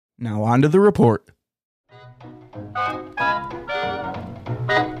Now on to the report.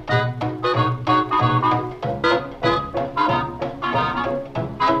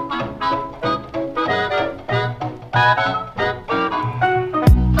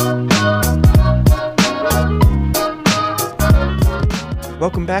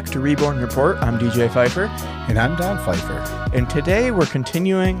 Welcome back to Reborn Report. I'm DJ Pfeiffer. And I'm Don Pfeiffer. And today we're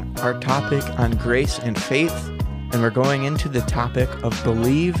continuing our topic on grace and faith, and we're going into the topic of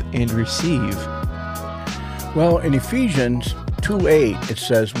believe and receive. Well, in Ephesians 2:8, it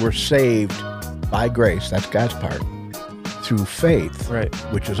says we're saved by grace, that's God's part, through faith, Right.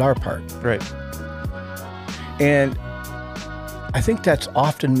 which is our part. Right. And I think that's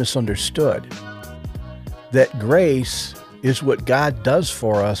often misunderstood, that grace is what God does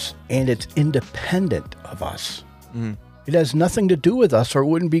for us, and it's independent of us. Mm. It has nothing to do with us, or it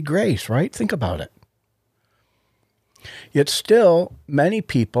wouldn't be grace, right? Think about it. Yet still, many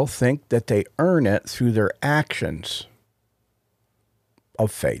people think that they earn it through their actions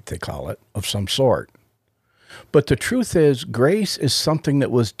of faith, they call it, of some sort. But the truth is, grace is something that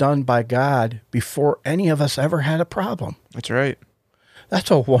was done by God before any of us ever had a problem. That's right.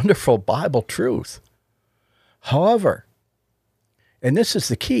 That's a wonderful Bible truth. However, and this is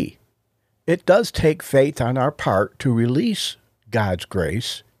the key, it does take faith on our part to release God's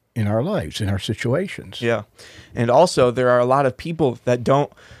grace in our lives, in our situations. Yeah. And also, there are a lot of people that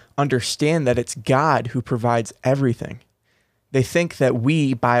don't understand that it's God who provides everything. They think that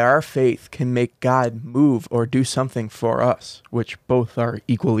we, by our faith, can make God move or do something for us, which both are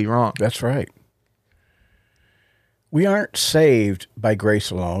equally wrong. That's right. We aren't saved by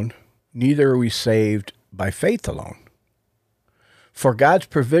grace alone, neither are we saved by faith alone. For God's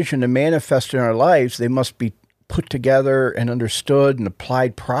provision to manifest in our lives, they must be put together and understood and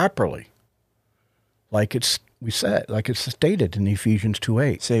applied properly. Like it's stated in Ephesians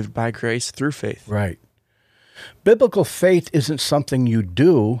 2:8. Saved by grace through faith. Right. Biblical faith isn't something you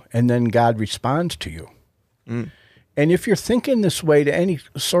do and then God responds to you. Mm. And if you're thinking this way to any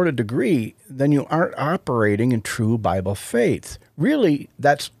sort of degree, then you aren't operating in true Bible faith. Really,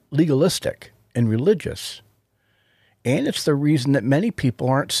 that's legalistic and religious. And it's the reason that many people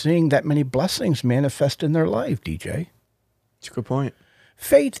aren't seeing that many blessings manifest in their life, DJ. That's a good point.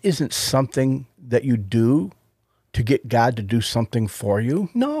 Faith isn't something that you do to get God to do something for you.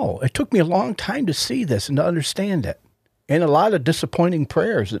 No, it took me a long time to see this and to understand it. And a lot of disappointing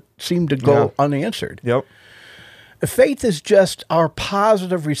prayers that seemed to go unanswered. Yep. Faith is just our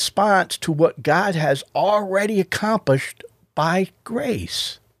positive response to what God has already accomplished by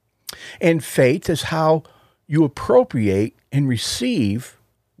grace. And faith is how you appropriate and receive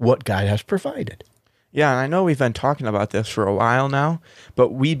what God has provided. Yeah, and I know we've been talking about this for a while now,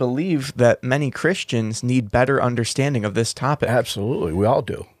 but we believe that many Christians need better understanding of this topic. Absolutely, we all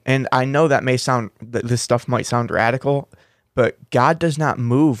do. And I know that this stuff might sound radical, but God does not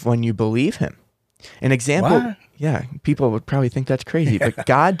move when you believe him. An example, What? Yeah, people would probably think that's crazy, but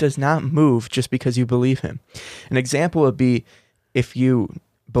God does not move just because you believe him. An example would be if you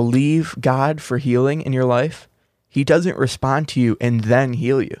believe God for healing in your life, he doesn't respond to you and then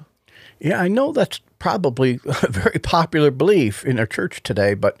heal you. Yeah, I know that's probably a very popular belief in our church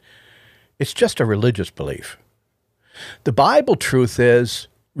today, but it's just a religious belief. The Bible truth is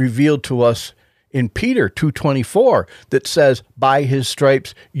revealed to us in Peter 2:24 that says, by his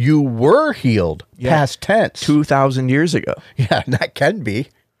stripes you were healed, past tense. 2,000 years ago. Yeah, that can be.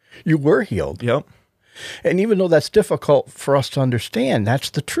 You were healed. Yep. And even though that's difficult for us to understand, that's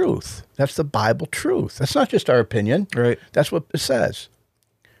the truth. That's the Bible truth. That's not just our opinion. Right. That's what it says.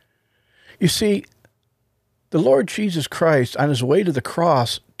 You see, the Lord Jesus Christ, on his way to the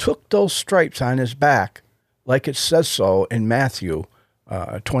cross, took those stripes on his back, like it says so in Matthew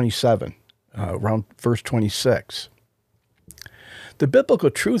 27, around verse 26. The biblical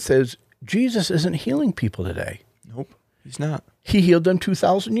truth is Jesus isn't healing people today. Nope, he's not. He healed them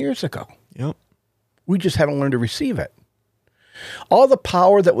 2,000 years ago. Yep. We just haven't learned to receive it. All the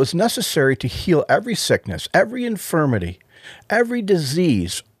power that was necessary to heal every sickness, every infirmity, every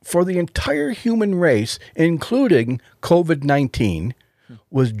disease for the entire human race, including COVID-19,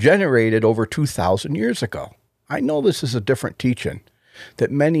 was generated over 2,000 years ago. I know this is a different teaching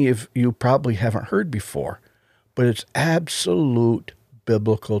that many of you probably haven't heard before, but it's absolute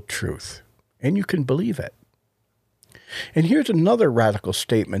biblical truth, and you can believe it. And here's another radical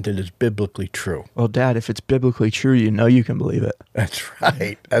statement that is biblically true. Well, Dad, if it's biblically true, you know you can believe it. That's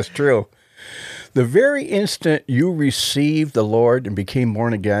right. That's true. The very instant you received the Lord and became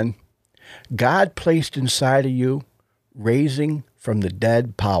born again, God placed inside of you raising from the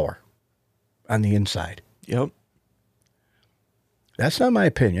dead power on the inside. Yep. That's not my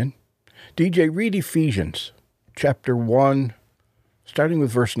opinion. DJ, read Ephesians chapter 1, starting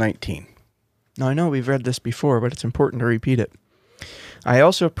with verse 19. Now, I know we've read this before, but it's important to repeat it. I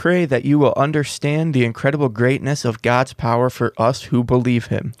also pray that you will understand the incredible greatness of God's power for us who believe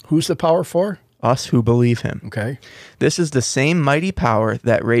him. Who's the power for? Us who believe him. Okay. This is the same mighty power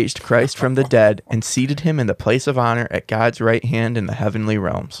that raised Christ from the dead and seated him in the place of honor at God's right hand in the heavenly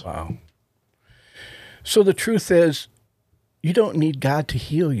realms. Wow. So the truth is, you don't need God to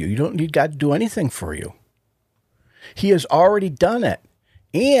heal you. You don't need God to do anything for you. He has already done it.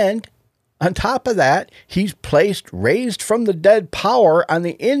 And on top of that, he's placed raised from the dead power on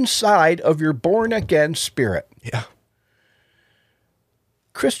the inside of your born-again spirit. Yeah.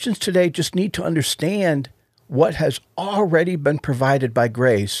 Christians today just need to understand what has already been provided by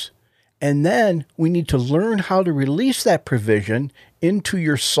grace. And then we need to learn how to release that provision into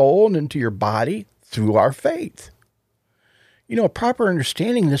your soul and into your body through our faith. You know, a proper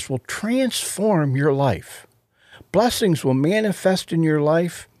understanding of this will transform your life. Blessings will manifest in your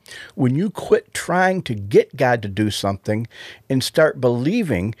life when you quit trying to get God to do something and start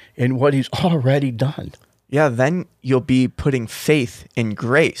believing in what he's already done. Yeah, then you'll be putting faith in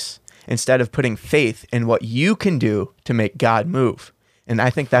grace instead of putting faith in what you can do to make God move. And I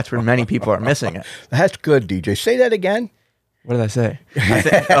think that's where many people are missing it. That's good, DJ. Say that again. What did I say?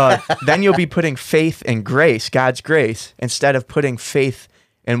 Then you'll be putting faith in grace, God's grace, instead of putting faith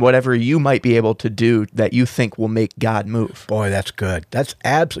in whatever you might be able to do that you think will make God move. Boy, that's good. That's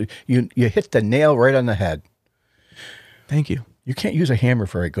absolutely, you hit the nail right on the head. Thank you. You can't use a hammer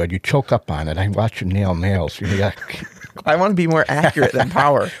very good. You choke up on it. I watch you nail nails. I want to be more accurate than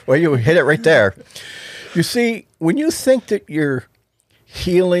power. Well, you hit it right there. You see, when you think that your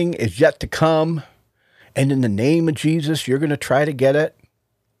healing is yet to come, and in the name of Jesus, you're going to try to get it,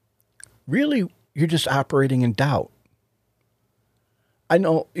 really, you're just operating in doubt. I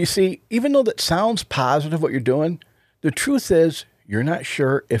know, you see, even though that sounds positive what you're doing, the truth is you're not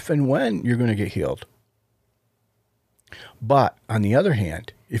sure if and when you're going to get healed. But on the other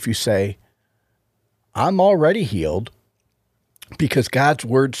hand, if you say, I'm already healed because God's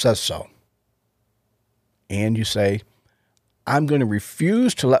word says so, and you say, I'm going to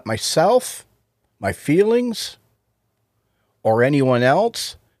refuse to let myself, my feelings, or anyone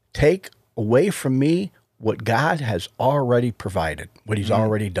else take away from me what God has already provided, what he's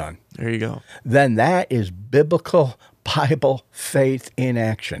already done. There you go. Then that is biblical Bible faith in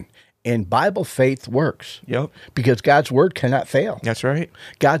action. And Bible faith works. Yep. Because God's word cannot fail. That's right.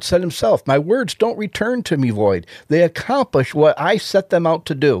 God said himself, my words don't return to me void. They accomplish what I set them out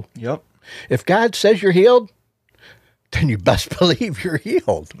to do. Yep. If God says you're healed, then you best believe you're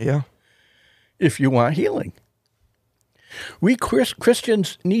healed. Yeah. If you want healing. We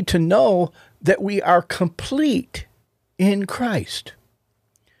Christians need to know that we are complete in Christ.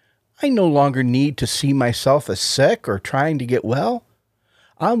 I no longer need to see myself as sick or trying to get well.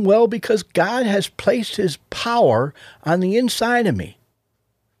 I'm well because God has placed his power on the inside of me.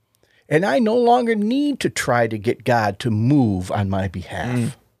 And I no longer need to try to get God to move on my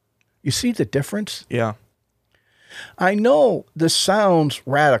behalf. You see the difference? Yeah. I know this sounds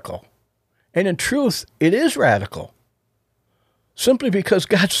radical. And in truth, it is radical. Simply because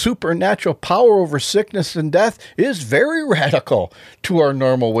God's supernatural power over sickness and death is very radical to our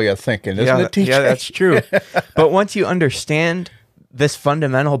normal way of thinking, isn't it, TJ? Yeah, that's true. But once you understand this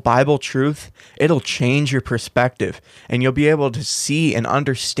fundamental Bible truth, it'll change your perspective, and you'll be able to see and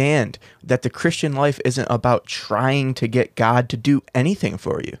understand that the Christian life isn't about trying to get God to do anything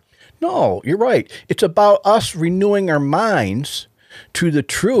for you. No, you're right. It's about us renewing our minds to the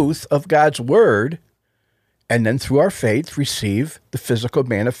truth of God's word, and then through our faith receive the physical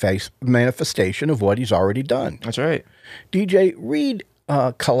manifestation of what he's already done. That's right. DJ, read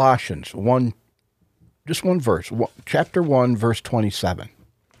Colossians 1, just one verse, chapter 1, verse 27.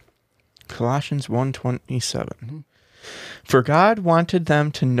 Colossians 1:27. For God wanted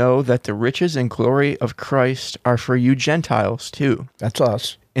them to know that the riches and glory of Christ are for you Gentiles too. That's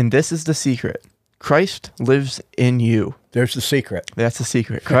us. And this is the secret. Christ lives in you. There's the secret. That's the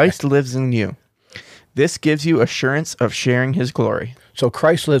secret. Christ lives in you. This gives you assurance of sharing his glory. So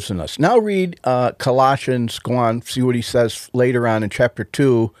Christ lives in us. Now read Colossians, go on, see what he says later on in chapter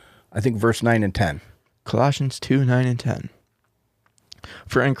 2, I think verse 9 and 10. Colossians 2:9 and 10.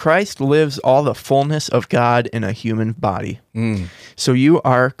 For in Christ lives all the fullness of God in a human body. So you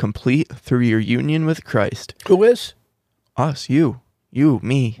are complete through your union with Christ. Who is? Us, you,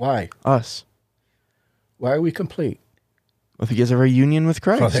 me. Why? Us. Why are we complete? Well, because of our union with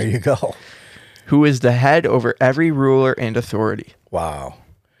Christ. Oh, there you go. Who is the head over every ruler and authority. Wow.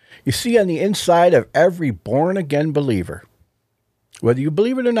 You see, on the inside of every born-again believer, Whether you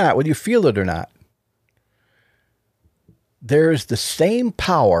believe it or not, whether you feel it or not, there is the same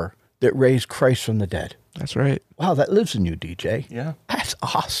power that raised Christ from the dead. That's right. Wow, that lives in you, DJ. Yeah. That's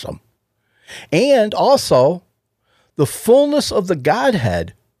awesome. And also, the fullness of the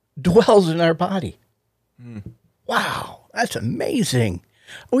Godhead dwells in our body. Wow, that's amazing.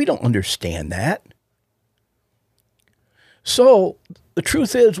 We don't understand that. So the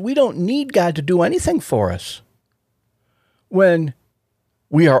truth is, we don't need God to do anything for us when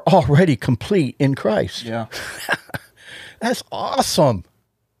we are already complete in Christ. Yeah. That's awesome.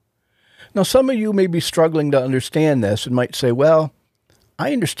 Now, some of you may be struggling to understand this and might say, well,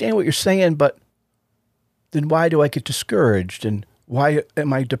 I understand what you're saying, but then why do I get discouraged and why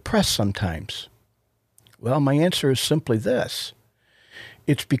am I depressed sometimes? Well, my answer is simply this.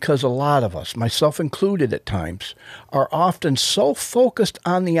 It's because a lot of us, myself included at times, are often so focused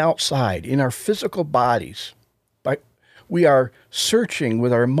on the outside, in our physical bodies. We are searching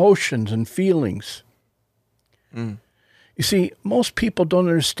with our emotions and feelings. You see, most people don't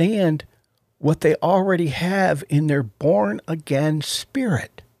understand what they already have in their born-again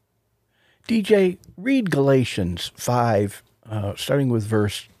spirit. DJ, read Galatians 5, starting with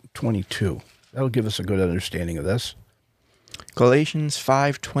verse 22. That'll give us a good understanding of this. Galatians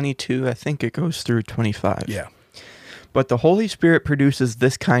 5:22, I think it goes through 25. Yeah. But the Holy Spirit produces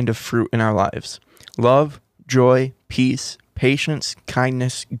this kind of fruit in our lives: love, joy, peace, patience,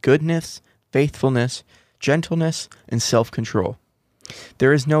 kindness, goodness, faithfulness, gentleness, and self-control.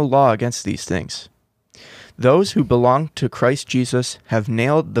 There is no law against these things. Those who belong to Christ Jesus have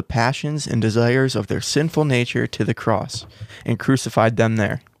nailed the passions and desires of their sinful nature to the cross and crucified them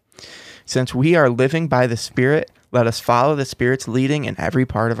there. Since we are living by the Spirit, let us follow the Spirit's leading in every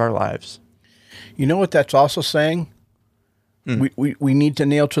part of our lives. You know what that's also saying? We need to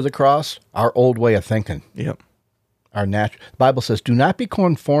nail to the cross our old way of thinking. Yep. Our the Bible says, do not be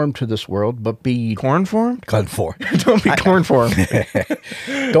conformed to this world, but be Conformed? conformed. Don't be conformed.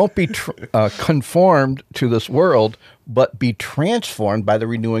 Don't be conformed to this world, but be transformed by the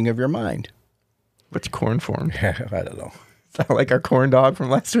renewing of your mind. What's cornformed? I don't know. Sound like our corn dog from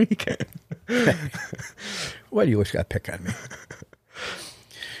last week. Why do you always got to pick on me?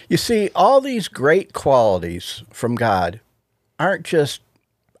 You see, all these great qualities from God aren't just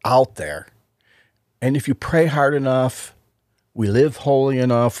out there. And if you pray hard enough, we live holy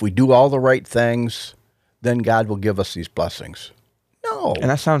enough, we do all the right things, then God will give us these blessings. No. And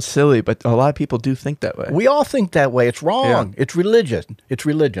that sounds silly, but a lot of people do think that way. We all think that way. It's wrong. Yeah. It's religion. It's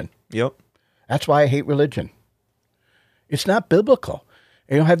religion. Yep. That's why I hate religion. It's not biblical.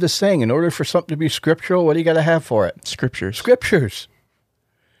 You don't have this saying, in order for something to be scriptural, what do you got to have for it? Scriptures. Scriptures.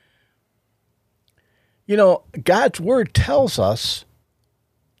 You know, God's word tells us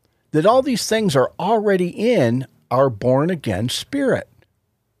that all these things are already in our born-again spirit.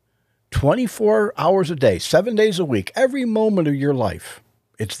 24 hours a day, 7 days a week, every moment of your life,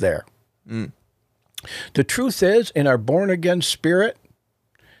 it's there. The truth is, in our born-again spirit,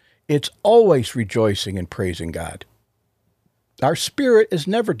 it's always rejoicing and praising God. Our spirit is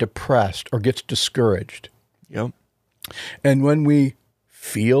never depressed or gets discouraged. Yep. And when we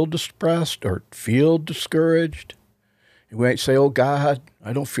feel depressed or feel discouraged, we might say, oh, God,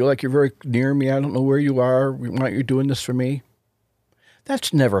 I don't feel like you're very near me. I don't know where you are. Why aren't you doing this for me?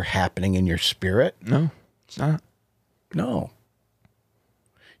 That's never happening in your spirit. No, it's not. No.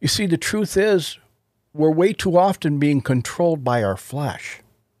 You see, the truth is, we're way too often being controlled by our flesh.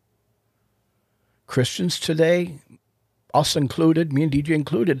 Christians today, us included, me and DJ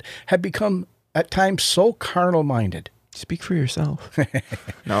included, have become at times so carnal-minded. Speak for yourself.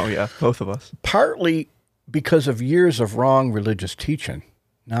 No, yeah, both of us. Partly because of years of wrong religious teaching.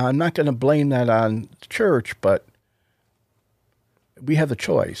 Now, I'm not going to blame that on the church, but we have a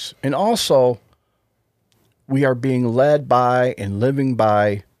choice. And also, we are being led by and living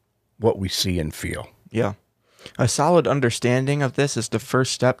by what we see and feel. Yeah. A solid understanding of this is the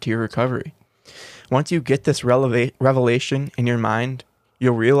first step to your recovery. Once you get this revelation in your mind,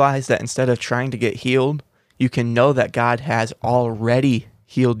 you'll realize that instead of trying to get healed, you can know that God has already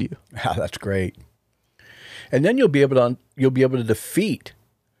healed you. Ah, that's great. And then you'll be able to defeat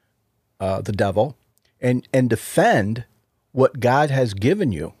the devil and defend what God has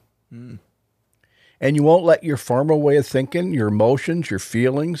given you. And you won't let your former way of thinking, your emotions, your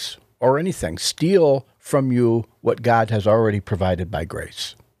feelings, or anything steal from you what God has already provided by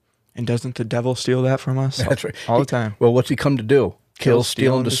grace. And doesn't the devil steal that from us? That's right. All the time. Well, what's he come to do? Kill,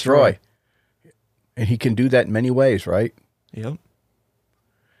 steal, and destroy. And he can do that in many ways, right? Yep.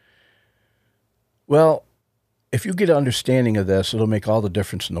 Well, if you get an understanding of this, it'll make all the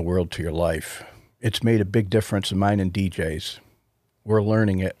difference in the world to your life. It's made a big difference in mine and DJ's. We're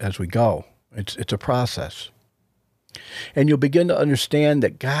learning it as we go. It's a process. And you'll begin to understand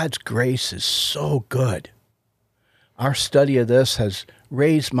that God's grace is so good. Our study of this has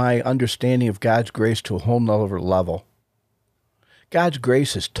raised my understanding of God's grace to a whole nother level. God's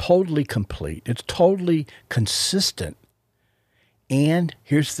grace is totally complete. It's totally consistent. And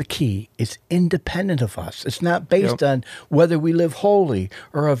here's the key. It's independent of us. It's not based on whether we live holy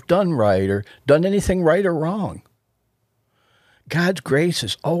or have done right or done anything right or wrong. God's grace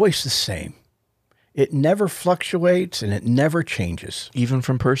is always the same. It never fluctuates and it never changes. Even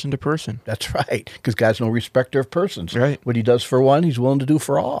from person to person. That's right, because God's no respecter of persons. Right. What he does for one, he's willing to do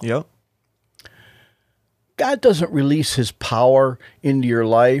for all. Yep. God doesn't release his power into your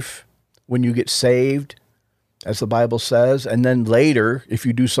life when you get saved, as the Bible says, and then later, if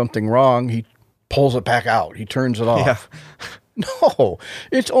you do something wrong, he pulls it back out. He turns it off. Yeah. No,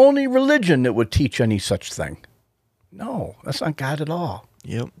 it's only religion that would teach any such thing. No, that's not God at all.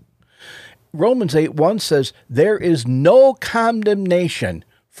 Yep. Romans 8:1 says, there is no condemnation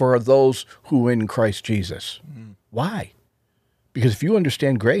for those who are in Christ Jesus. Mm. Why? Because if you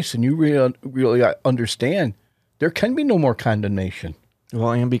understand grace and you really understand, there can be no more condemnation.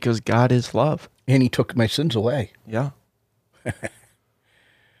 Well, and because God is love. And he took my sins away. Yeah.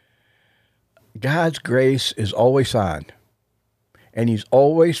 God's grace is always on, and he's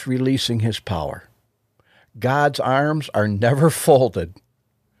always releasing his power. God's arms are never folded.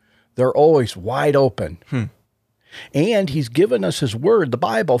 They're always wide open. And he's given us his word, the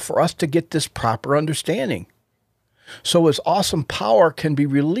Bible, for us to get this proper understanding. So his awesome power can be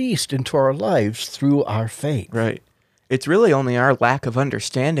released into our lives through our faith. Right. It's really only our lack of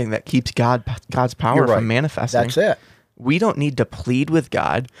understanding that keeps God's power from manifesting. That's it. We don't need to plead with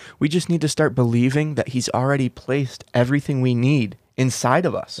God. We just need to start believing that he's already placed everything we need inside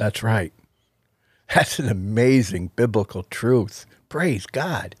of us. That's right. That's an amazing biblical truth. Praise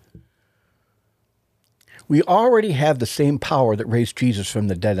God. We already have the same power that raised Jesus from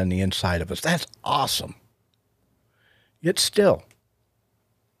the dead on the inside of us. That's awesome. Yet still,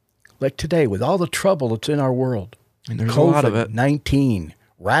 like today, with all the trouble that's in our world, and there's a lot of it. COVID-19,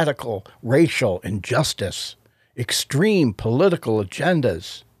 radical racial injustice, extreme political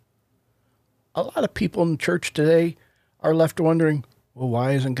agendas, a lot of people in the church today are left wondering, well,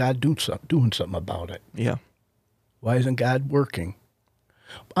 why isn't God doing something about it? Yeah. Why isn't God working?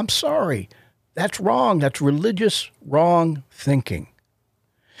 I'm sorry. That's wrong. That's religious wrong thinking.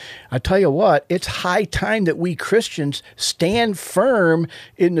 I tell you what, it's high time that we Christians stand firm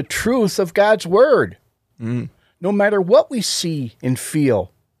in the truth of God's word. No matter what we see and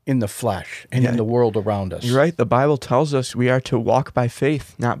feel in the flesh and in the world around us. You're right. The Bible tells us we are to walk by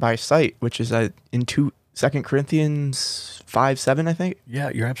faith, not by sight, which is in 2 Corinthians 5:7, I think. Yeah,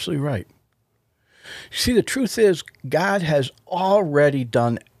 you're absolutely right. See, the truth is, God has already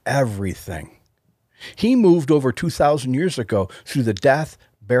done everything. He moved over 2,000 years ago through the death,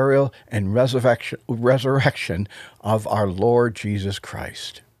 burial, and resurrection of our Lord Jesus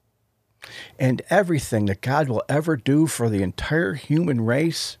Christ. And everything that God will ever do for the entire human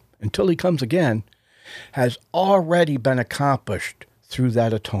race until he comes again has already been accomplished through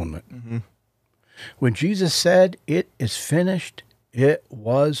that atonement. Mm-hmm. When Jesus said, "It is finished," it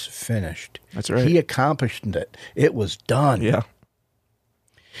was finished. That's right. He accomplished it. It was done. Yeah.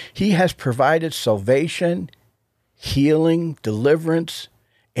 He has provided salvation, healing, deliverance,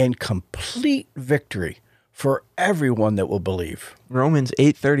 and complete victory for everyone that will believe. Romans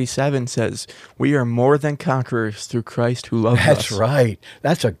 8:37 says, we are more than conquerors through Christ who loves us. That's right.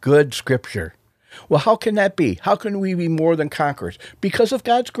 That's a good scripture. Well, how can that be? How can we be more than conquerors? Because of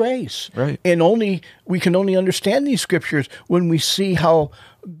God's grace. Right. And we can only understand these scriptures when we see how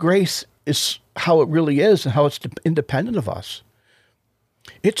grace is, how it really is, and how it's independent of us.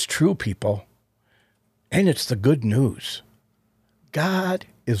 It's true, people. And it's the good news. God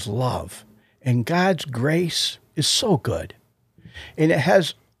is love. And God's grace is so good. And it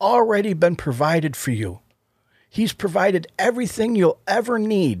has already been provided for you. He's provided everything you'll ever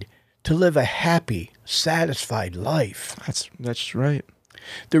need to live a happy, satisfied life. That's right.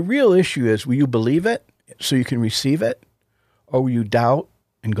 The real issue is, will you believe it so you can receive it? Or will you doubt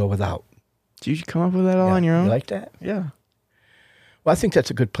and go without? Did you come up with that all on your own? You like that? Yeah. Well, I think that's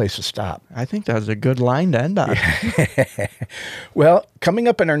a good place to stop. I think that was a good line to end on. Well, coming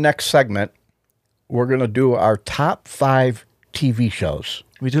up in our next segment, we're going to do our top 5 TV shows.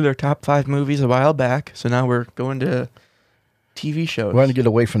 We did our top 5 movies a while back, so now we're going to TV shows. We're going to get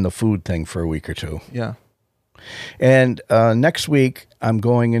away from the food thing for a week or two. Yeah. And next week, I'm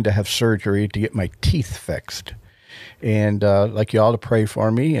going in to have surgery to get my teeth fixed. And I'd like you all to pray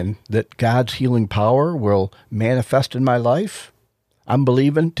for me and that God's healing power will manifest in my life. I'm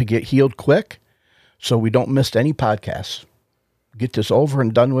believing to get healed quick so we don't miss any podcasts. Get this over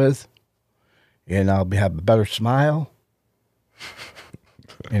and done with, and have a better smile,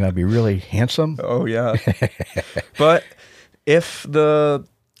 and I'll be really handsome. Oh, yeah. But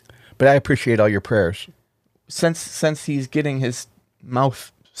but I appreciate all your prayers. Since he's getting his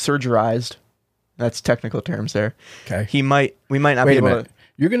mouth surgerized, that's technical terms there. Okay. We might not be Wait a able minute.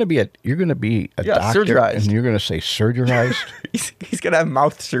 You're going to be a doctor, surgerized. and you're going to say surgerized. he's gonna have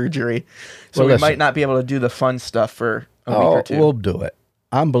mouth surgery, so Well, we listen. might not be able to do the fun stuff for a week or two. We'll do it.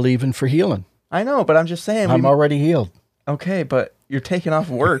 I'm believing for healing. I know, but I'm just saying. I'm already healed. Okay, but you're taking off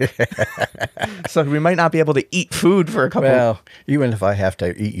work, so we might not be able to eat food for a couple. Well, even if I have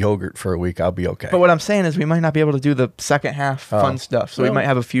to eat yogurt for a week, I'll be okay. But what I'm saying is, we might not be able to do the second half fun stuff, so we Well- might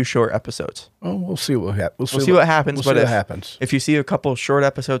have a few short episodes. Oh, we'll see what happens. We'll see what happens. We'll but see if, what happens. if you see a couple short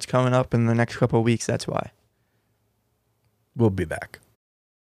episodes coming up in the next couple of weeks, that's why. We'll be back.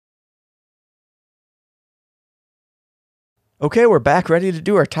 Okay, we're back ready to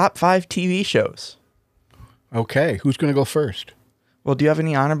do our top 5 TV shows. Okay, who's going to go first? Well, do you have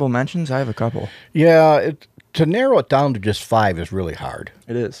any honorable mentions? I have a couple. Yeah, to narrow it down to just 5 is really hard.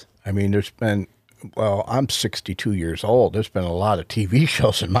 It is. I mean, I'm 62 years old. There's been a lot of TV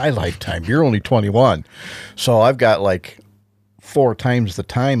shows in my lifetime. You're only 21. So I've got like 4 times the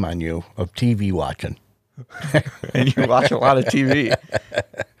time on you of TV watching. And you watch a lot of TV.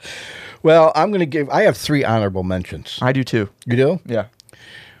 Well, I have 3 honorable mentions. I do too. You do? Yeah.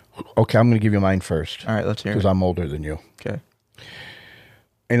 Okay, I'm going to give you mine first. All right, let's hear Because it. I'm older than you. Okay.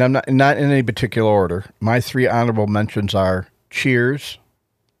 And I'm not in any particular order. My 3 honorable mentions are Cheers.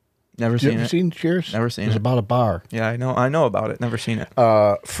 Never You seen ever it. seen Cheers? Never seen It's it. about a bar. Yeah, I know about it. Never seen it.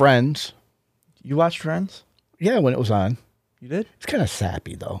 Friends. You watched Friends? Yeah, when it was on. You did? It's kind of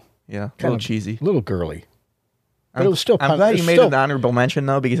sappy, though. Yeah. A Kind little of cheesy. A little girly. But it was still. I'm glad it's you made still, an honorable mention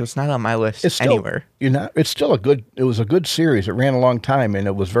though, because it's not on my list It's still, anywhere. It's still it was a good series. It ran a long time, and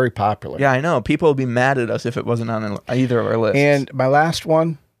it was very popular. Yeah, I know. People would be mad at us if it wasn't on either of our lists. And my last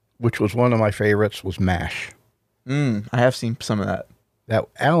one, which was one of my favorites, was MASH. I have seen some of that. That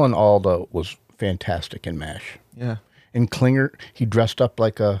Alan Alda was fantastic in MASH. Yeah. And Klinger, he dressed up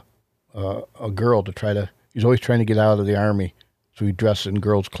like a girl to try to. He's always trying to get out of the army, so he dressed in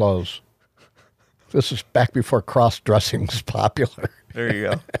girls' clothes. This is back before cross-dressing was popular. There you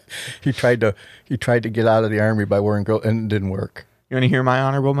go. He tried to get out of the army by wearing girl, and it didn't work. You want to hear my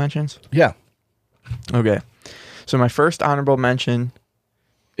honorable mentions? Yeah. Okay. So my first honorable mention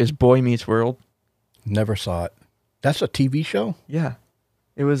is Boy Meets World. Never saw it. That's a TV show? Yeah.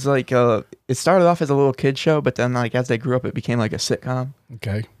 It was like it started off as a little kid show, but then like as they grew up, it became like a sitcom.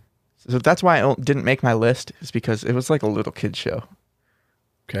 Okay. So that's why it didn't make my list, is because it was like a little kid show,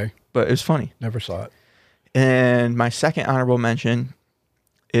 Okay. but it was funny. Never saw it. And my second honorable mention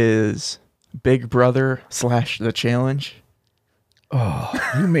is Big Brother / The Challenge. Oh,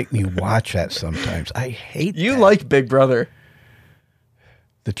 you make me watch that sometimes. I hate You that. like Big Brother.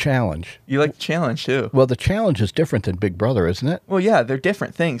 The Challenge. You like The Challenge too. Well, The Challenge is different than Big Brother, isn't it? Well, yeah, they're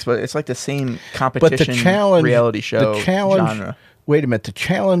different things, but it's like the same competition But the Challenge, reality show the challenge, genre. Wait a minute. The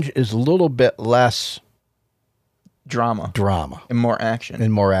Challenge is a little bit less Drama drama and more action.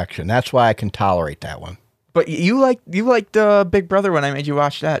 and more action. That's why I can tolerate that one. But you liked Big Brother when I made you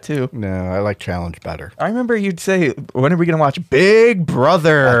watch that too. No, I like Challenge better. I remember you'd say, "When are we going to watch Big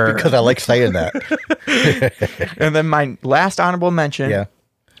Brother?" Because I like saying that. And then my last honorable mention. Yeah.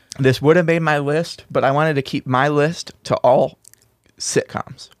 This would have made my list, but I wanted to keep my list to all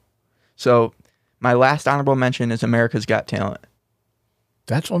sitcoms. So my last honorable mention is America's Got Talent.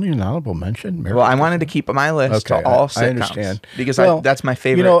 That's only an honorable mention. Well, I wanted to keep my list to all sitcoms. I understand. Because Well, that's my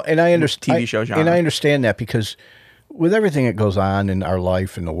favorite and I understand TV show genre. And I understand that because with everything that goes on in our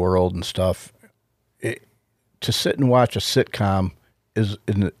life and the world and stuff, to sit and watch a sitcom is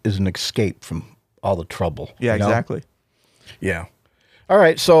an escape from all the trouble. Yeah, you know? exactly. Yeah. All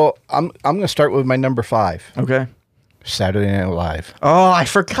right, so I'm going to start with my number 5, Okay. Saturday Night Live. Oh, I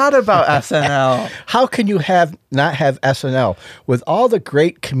forgot about SNL. How can you not have SNL with all the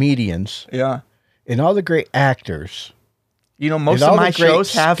great comedians Yeah. and all the great actors? You know, most And all of the my great shows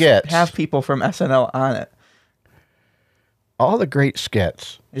skits. have people from SNL on it. All the great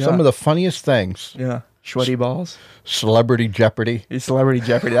skits. Yeah. Some of the funniest things. Yeah. Sweaty Balls. Celebrity Jeopardy. Celebrity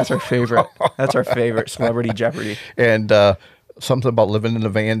Jeopardy. That's our favorite. That's our favorite. Celebrity Jeopardy. And something about living in a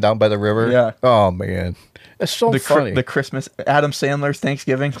van down by the river. Yeah. Oh, man. It's so funny. The Christmas, Adam Sandler's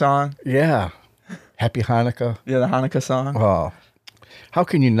Thanksgiving song. Yeah. Happy Hanukkah. Yeah, the Hanukkah song. Oh. How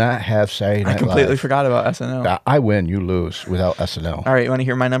can you not have Saturday Night I completely Live? forgot about SNL. I win, you lose without SNL. All right, you want to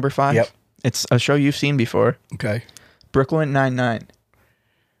hear my number 5? Yep. It's a show you've seen before. Okay. Brooklyn Nine-Nine.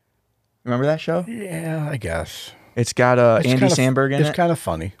 Remember that show? Yeah, I guess. It's got It's Andy kind of- Samberg in It's it. kind of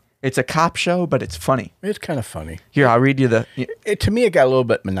funny. It's a cop show, but it's funny. It's kind of funny. Here, I'll read you the. To me, it got a little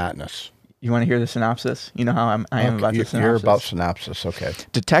bit monotonous. You want to hear the synopsis? You know how I am about the synopsis. You're about synopsis, okay.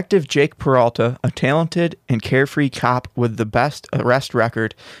 Detective Jake Peralta, a talented and carefree cop with the best arrest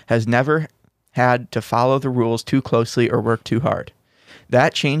record, has never had to follow the rules too closely or work too hard.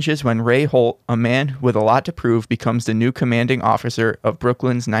 That changes when Ray Holt, a man with a lot to prove, becomes the new commanding officer of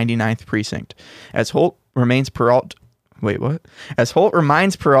Brooklyn's 99th precinct. As Holt reminds Peralta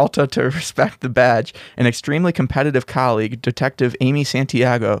to respect the badge, an extremely competitive colleague, Detective Amy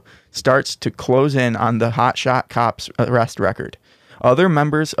Santiago, starts to close in on the hotshot cop's arrest record. Other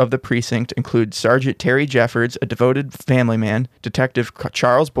members of the precinct include Sergeant Terry Jeffords, a devoted family man, Detective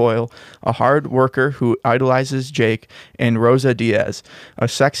Charles Boyle, a hard worker who idolizes Jake, and Rosa Diaz, a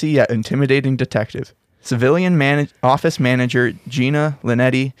sexy yet intimidating detective. Civilian office manager Gina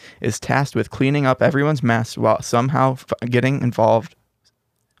Linetti is tasked with cleaning up everyone's mess while somehow getting involved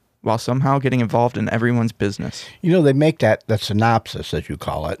in everyone's business. You know, they make that synopsis, as you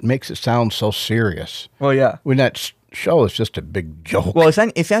call it, makes it sound so serious. Well, yeah. When that show is just a big joke. Well,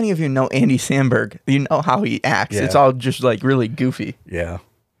 if any of you know Andy Samberg, you know how he acts. Yeah. It's all just like really goofy. Yeah.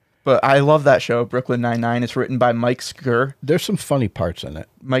 But I love that show, Brooklyn Nine-Nine. It's written by Mike Schur. There's some funny parts in it.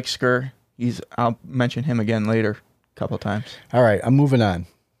 Mike Schur. I'll mention him again later a couple of times. All right, I'm moving on.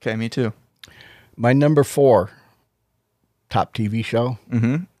 Okay, me too. My number 4 top TV show.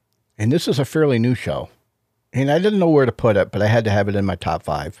 Mm-hmm. And this is a fairly new show. And I didn't know where to put it, but I had to have it in my top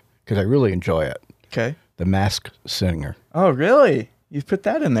 5 because I really enjoy it. Okay. The Masked Singer. Oh, really? You put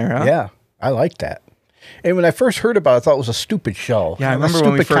that in there, huh? Yeah, I like that. And when I first heard about it, I thought it was a stupid show. Yeah, I A remember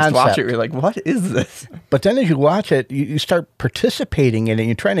when we stupid first watched concept. it, we were like, what is this? But then as you watch it, you start participating in it.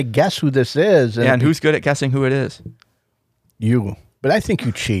 You're trying to guess who this is. Yeah, and who's good at guessing who it is? You. But I think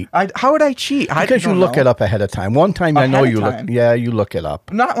you cheat. How would I cheat? Because you look it up ahead of time. One time I know you look. Yeah, you look it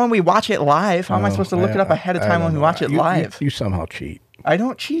up. Not when we watch it live. How am I supposed to look it up ahead of time when we watch it live? You somehow cheat. I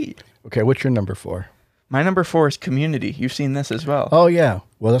don't cheat. Okay, what's your number 4? My number 4 is Community. You've seen this as well. Oh, yeah.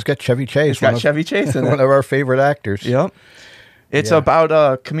 Well, it's got Chevy Chase. It's got Chevy Chase in it. One of our favorite actors. Yep. It's about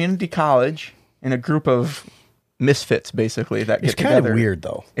a community college and a group of misfits, basically, that get together. It's kind of weird,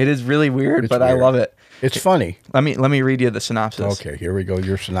 though. It is really weird, but weird. I love it. It's funny. Let me read you the synopsis. Okay, here we go.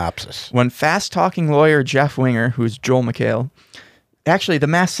 Your synopsis. When fast-talking lawyer Jeff Winger, who's Joel McHale, actually, The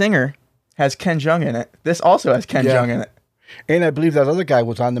Masked Singer has Ken Jeong in it. This also has Ken Jeong in it. And I believe that other guy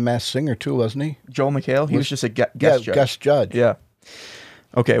was on The Masked Singer, too, wasn't he? Joel McHale? He was just a guest judge. Guest judge. Yeah.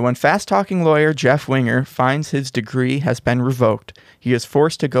 Okay, when fast-talking lawyer Jeff Winger finds his degree has been revoked, he is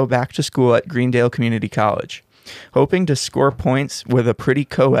forced to go back to school at Greendale Community College. Hoping to score points with a pretty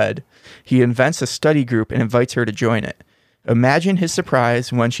co-ed, he invents a study group and invites her to join it. Imagine his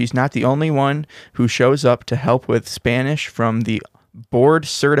surprise when she's not the only one who shows up to help with Spanish from the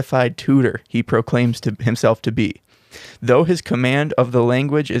board-certified tutor he proclaims to himself to be. Though his command of the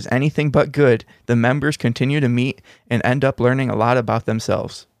language is anything but good, the members continue to meet and end up learning a lot about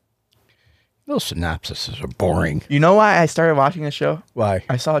themselves. Those synopsises are boring. You know why I started watching this show? Why?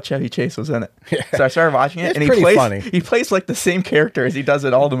 I saw Chevy Chase was in it. So I started watching it, It's and pretty funny. He plays like the same character as he does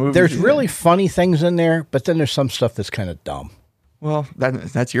in all the movies. There's he's really in. funny things in there, but then there's some stuff that's kind of dumb. Well,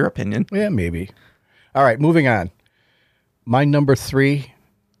 that's your opinion. Yeah, maybe. All right, moving on. My number 3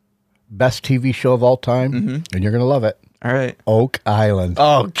 best TV show of all time, and you're going to love it. All right. Oak Island.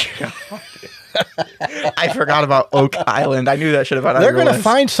 Oh, God. I forgot about Oak Island. I knew that should have been on They're your going to list.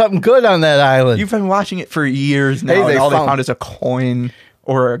 find something good on that island. You've been watching it for years now, Hey, and all they found- found is a coin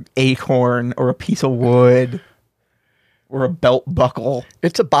or an acorn or a piece of wood or a belt buckle.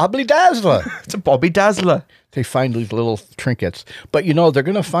 It's a Bobbly Dazzler. It's a Bobby Dazzler. They find these little trinkets. But, you know, they're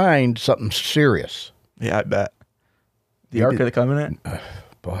going to find something serious. Yeah, I bet. The Ark of the Covenant?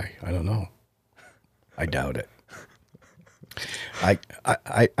 Boy, I don't know. I doubt it.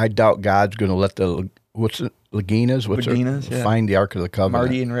 I doubt God's going to let the, Laginas? Laginas, yeah. Find the Ark of the Covenant.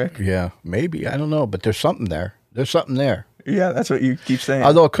 Marty and Rick? Yeah, maybe. I don't know. But there's something there. There's something there. Yeah, that's what you keep saying.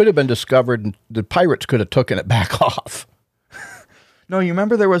 Although it could have been discovered, and the pirates could have taken it back off. No, you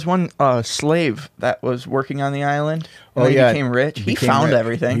remember there was one slave that was working on the island? And he became rich. He Became found rich.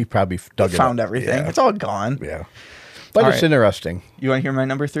 everything. He probably dug it found up. everything. Yeah. It's all gone. Yeah. But All it's right. interesting. You want to hear my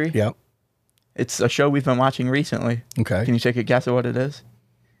number 3? Yeah. It's a show we've been watching recently. Okay. Can you take a guess at what it is?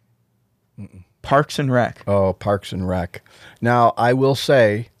 Parks and Rec. Oh, Parks and Rec. Now, I will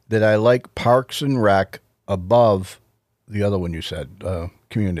say that I like Parks and Rec above the other one you said,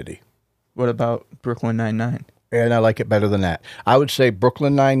 Community. What about Brooklyn Nine-Nine? And I like it better than that. I would say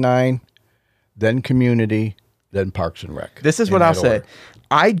Brooklyn Nine-Nine, then Community, then Parks and Rec. This is in what I'll that say. order.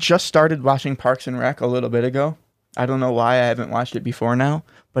 I just started watching Parks and Rec a little bit ago. I don't know why I haven't watched it before now,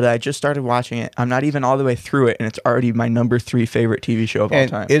 but I just started watching it. I'm not even all the way through it, and it's already my number 3 favorite TV show of all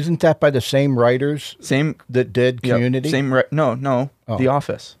time. Isn't that by the same writers Same that did Community? No, The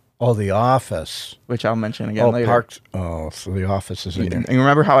Office, Oh, The Office. which I'll mention again later. Parks. Oh, so The Office is in there. And you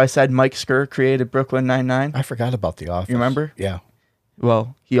remember how I said Mike Schur created Brooklyn Nine-Nine? I forgot about The Office. You remember? Yeah.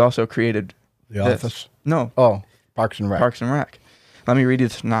 Well, he also created The this. Office. No, Oh, Parks and Rec. Parks and Rec. Let me read you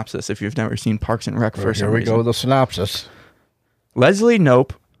the synopsis if you've never seen Parks and Rec for some Here we reason. go with the synopsis. Leslie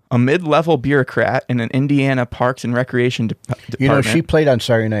Knope, a mid-level bureaucrat in an Indiana Parks and Recreation department. You know, she played on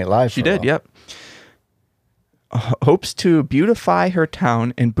Saturday Night Live. She did, yep. Hopes to beautify her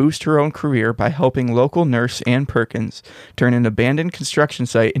town and boost her own career by helping local nurse Ann Perkins turn an abandoned construction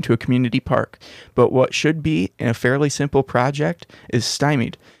site into a community park. But what should be a fairly simple project is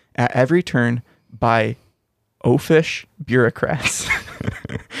stymied at every turn by oafish bureaucrats,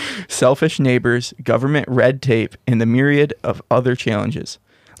 selfish neighbors, government red tape, and the myriad of other challenges.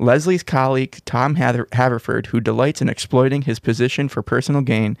 Leslie's colleague, Tom Haverford, who delights in exploiting his position for personal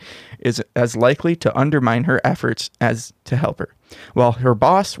gain, is as likely to undermine her efforts as to help her. While her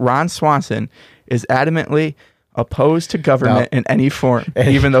boss, Ron Swanson, is adamantly opposed to government in any form,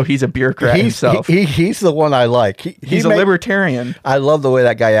 even though he's a bureaucrat himself. He's the one I like. He's a libertarian. I love the way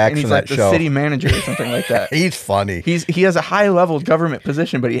that guy acts And he's in like that the show. city manager or something like that. He's funny. He has a high-level government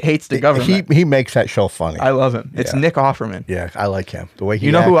position, but he hates the government. He makes that show funny. I love him. It's Yeah. Nick Offerman. Yeah, I like him. The way he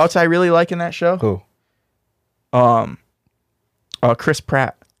You know acts. who else I really like in that show? Who? Chris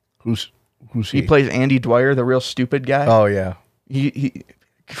Pratt. Who's He he? plays Andy Dwyer, the real stupid guy. Oh yeah.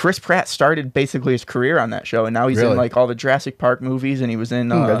 Chris Pratt started basically his career on that show, and now he's Really? in like all the Jurassic Park movies, and he was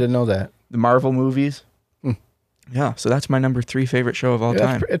in I didn't know that. the Marvel movies. Yeah, so that's my number 3 favorite show of all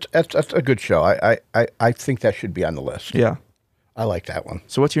Yeah, time. that's a good show. I think that should be on the list. Yeah. I like that one.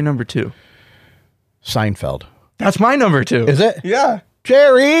 So what's your number 2? Seinfeld. That's my number 2. Is it? Yeah.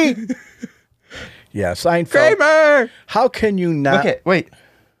 Jerry. Yeah, Seinfeld. Kramer. How can you not? Okay, wait.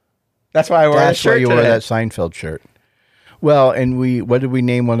 That's why I wore that That's why shirt you today. wore that Seinfeld shirt. Well, and what did we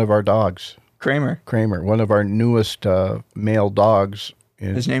name one of our dogs? Kramer. Kramer. One of our newest male dogs.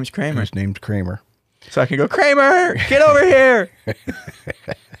 His name's Kramer. His name's Kramer. So I can go, Kramer, get over here.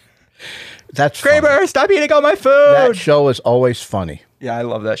 That's Kramer, funny. stop eating all my food. That show is always funny. Yeah, I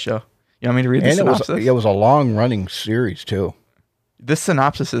love that show. You want me to read the And synopsis? it was a long running series too. This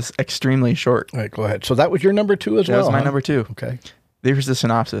synopsis is extremely short. All right, go ahead. So that was your number 2 as That well. was my huh? number 2. Okay. Here's the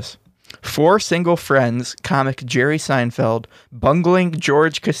synopsis. 4 single friends, comic Jerry Seinfeld, bungling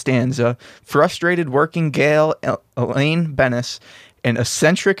George Costanza, frustrated working gal Elaine Bennis, and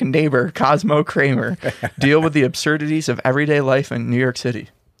eccentric neighbor Cosmo Kramer deal with the absurdities of everyday life in New York City.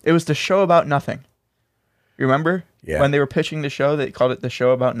 It was the show about nothing. You remember? Yeah. When they were pitching the show, they called it the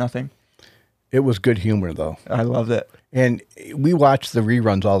show about nothing. It was good humor though. I loved it. And we watch the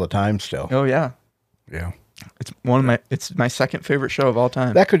reruns all the time still. Oh yeah. Yeah. It's my second favorite show of all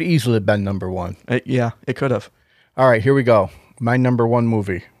time. That could easily have been number 1. Yeah, it could have. All right, here we go. My number 1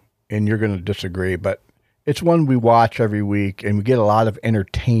 movie, and you're going to disagree, but it's one we watch every week, and we get a lot of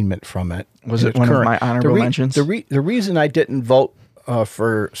entertainment from it. Was And it it's one of current. my honorable mentions? The reason I didn't vote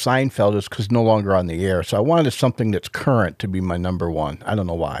for Seinfeld is because no longer on the air, so I wanted something that's current to be my number 1. I don't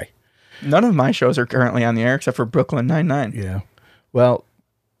know why. None of my shows are currently on the air except for Brooklyn Nine-Nine. Yeah. Well,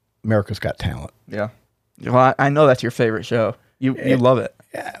 America's Got Talent. Yeah. Well, I know that's your favorite show. You love it.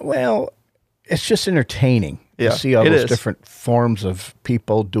 Yeah, well, it's just entertaining. Yeah, to see all it those is. different forms of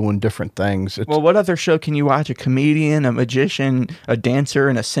people doing different things. It's, Well, what other show can you watch? A comedian, a magician, a dancer,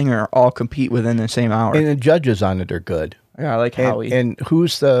 and a singer all compete within the same hour. and the judges on it are good. Yeah, I like Howie. And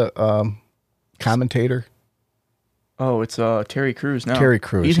who's the commentator? Oh, it's Terry Crews now. Terry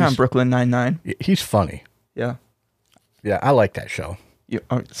Crews. He's on He's- Brooklyn Nine-Nine. He's funny. Yeah. Yeah, I like that show.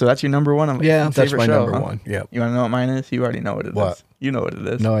 So that's your number 1? Yeah, that's favorite my show, number huh? 1. Yeah. You want to know what mine is? You already know what it is. What? You know what it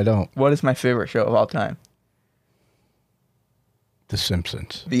is. No, I don't. What is my favorite show of all time? The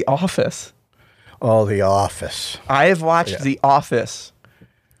Simpsons. The Office. Oh, The Office. I have watched Yeah. The Office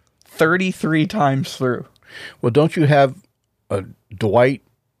 33 times through. Well, don't you have a Dwight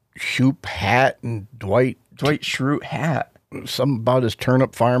Schrute hat and Dwight Schrute hat. something about his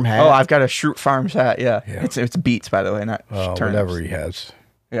turnip farm hat? Oh, I've got a Schrute Farms hat. Yeah. Yeah. It's Beats, by the way, not turnips. Whatever he has.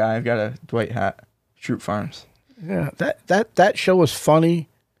 Yeah, I've got a Dwight hat. Schrute Farms. Yeah, that show is funny,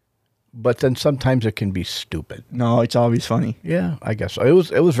 but then sometimes it can be stupid. No, it's always funny. Yeah, I guess so. It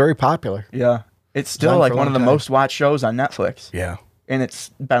was very popular. Yeah. It's on still for like a one long of the time. most watched shows on Netflix. Yeah. And it's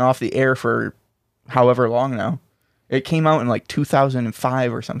been off the air for however long now. It came out in like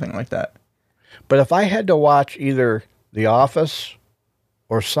 2005 or something like that. But if I had to watch either The Office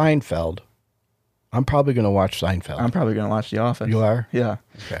or Seinfeld, I'm probably going to watch Seinfeld. I'm probably going to watch The Office. You are? Yeah.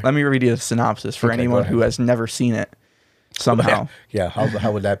 Okay. Let me read you the synopsis for Okay, go anyone ahead. who has never seen it somehow. Yeah,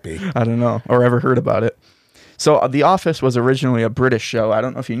 how would that be? I don't know, or ever heard about it. So The Office was originally a British show. I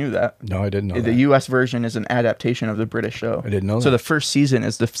don't know if you knew that. No, I didn't know The that. U.S. version is an adaptation of the British show. I didn't know So that. the first season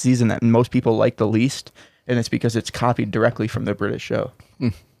is the season that most people like the least, and it's because it's copied directly from the British show.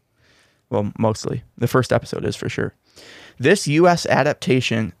 Well, mostly. The first episode is for sure. This U.S.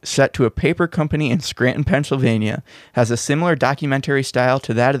 adaptation, set to a paper company in Scranton, Pennsylvania, has a similar documentary style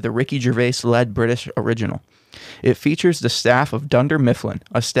to that of the Ricky Gervais-led British original. It features the staff of Dunder Mifflin,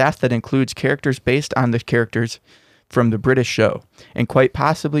 a staff that includes characters based on the characters from the British show, and quite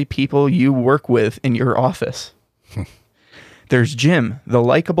possibly people you work with in your office. There's Jim, the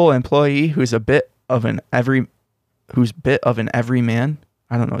likable employee who's bit of an everyman.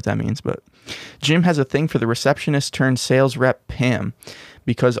 I don't know what that means, but Jim has a thing for the receptionist turned sales rep Pam,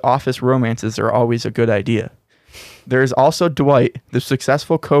 because office romances are always a good idea. There is also Dwight, the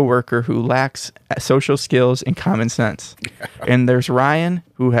successful coworker who lacks social skills and common sense. And there's Ryan,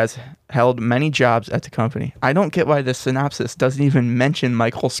 who has held many jobs at the company. I don't get why this synopsis doesn't even mention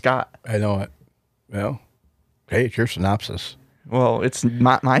Michael Scott. I know it. Well, hey, it's your synopsis. Well, it's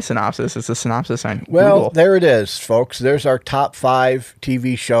not my synopsis. It's a synopsis on Well, Google. there it is, folks. There's our top 5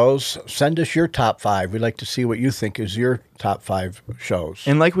 TV shows. Send us your top 5. We'd like to see what you think is your top 5 shows.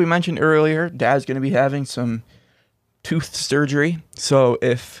 And like we mentioned earlier, Dad's going to be having some tooth surgery. So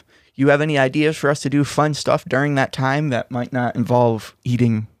if you have any ideas for us to do fun stuff during that time that might not involve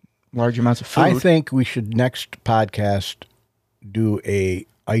eating large amounts of food. I think we should next podcast do a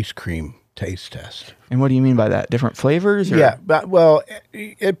ice cream taste test. And what do you mean by that? Different flavors? Or? Yeah, but well,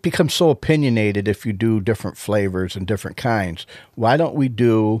 it becomes so opinionated if you do different flavors and different kinds. Why don't we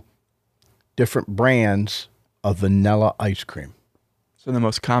do different brands of vanilla ice cream? So the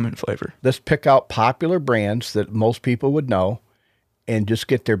most common flavor. Let's pick out popular brands that most people would know and just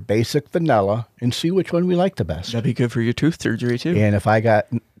get their basic vanilla and see which one we like the best. That'd be good for your tooth surgery too. And if I got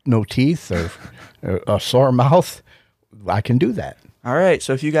no teeth or a sore mouth, I can do that. All right.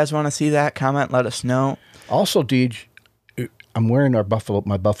 So if you guys want to see that, comment, let us know. Also, Deej, I'm wearing my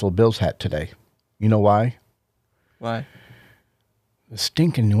Buffalo Bills hat today. You know why? Why? The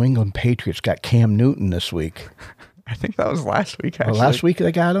stinking New England Patriots got Cam Newton this week. I think that was last week, actually. Well, last week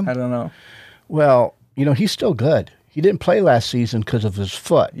they got him? I don't know. Well, he's still good. He didn't play last season because of his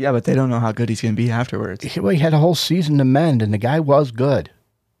foot. Yeah, but they don't know how good he's going to be afterwards. He had a whole season to mend, and the guy was good.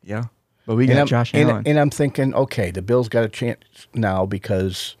 Yeah. But we got Josh Allen. And I'm thinking, okay, the Bills got a chance now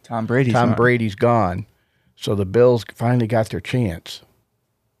because Tom Brady's gone. So the Bills finally got their chance.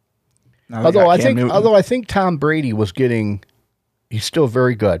 Now we Although got I Cam think Newton. Tom Brady he's still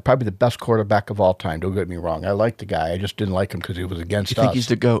very good. Probably the best quarterback of all time. Don't get me wrong. I like the guy. I just didn't like him because he was against You think us. he's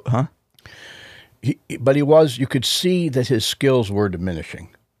the GOAT, huh? But he was, you could see that his skills were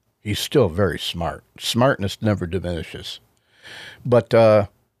diminishing. He's still very smart. Smartness never diminishes. But,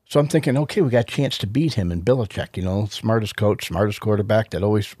 so I'm thinking, okay, we got a chance to beat him in Belichick, smartest coach, smartest quarterback they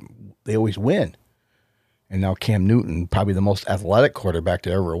always win. And now Cam Newton, probably the most athletic quarterback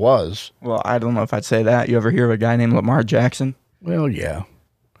there ever was. Well, I don't know if I'd say that. You ever hear of a guy named Lamar Jackson? Well, yeah.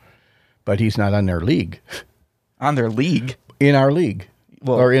 But he's not on their league. On their league? In our league.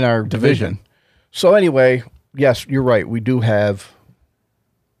 Well, or in our division. So anyway, yes, you're right. We do have,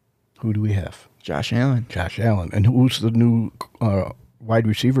 who do we have? Josh Allen. Josh Allen. And who's the new wide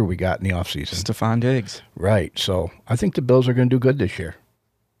receiver we got in the offseason? Stephon Diggs. Right. So I think the Bills are going to do good this year.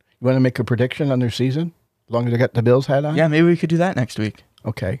 You want to make a prediction on their season? As long as they got the Bills hat on? Yeah, maybe we could do that next week.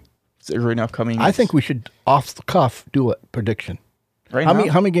 Okay. Is there an upcoming? I think we should, off the cuff, do a prediction. right How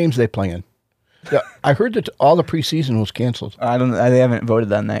now. many games they playing? Yeah, I heard that all the preseason was canceled. I don't. They haven't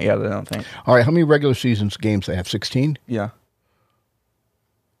voted on that yet. I don't think. All right, how many regular seasons games they have? 16? Yeah.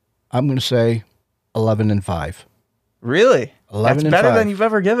 I'm going to say 11-5. Really? 11 That's and better 5. than you've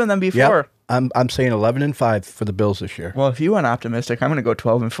ever given them before. Yep. I'm saying 11-5 for the Bills this year. Well, if you went optimistic, I'm going to go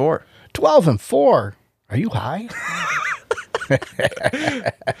 12-4. 12-4. Are you high?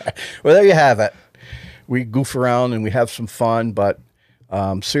 Well, there you have it. We goof around and we have some fun, but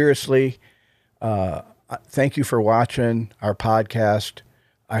seriously, thank you for watching our podcast.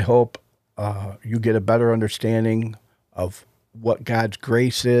 I hope you get a better understanding of what God's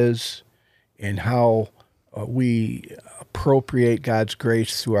grace is and how we appropriate God's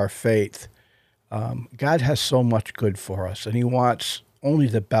grace through our faith. God has so much good for us, and he wants only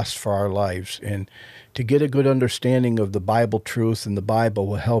the best for our lives. And to get a good understanding of the Bible truth, and the Bible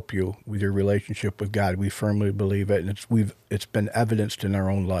will help you with your relationship with God. We firmly believe it, and it's been evidenced in our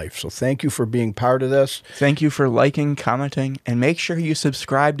own life. So thank you for being part of this. Thank you for liking, commenting, and make sure you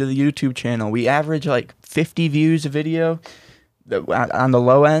subscribe to the YouTube channel. We average like 50 views a video on the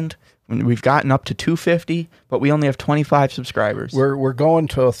low end. We've gotten up to 250, but we only have 25 subscribers. We're going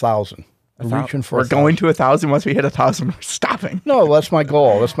to 1,000. We're reaching for. We're going to 1,000. Once we hit 1,000, we're stopping. No, that's my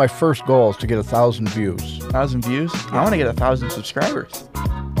goal. That's my first goal, is to get 1,000 views. 1,000 views? I want to get 1,000 subscribers.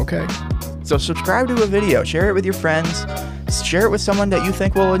 Okay. So subscribe to a video, share it with your friends, share it with someone that you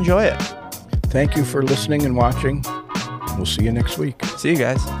think will enjoy it. Thank you for listening and watching. We'll see you next week. See you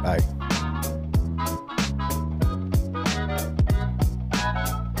guys. Bye.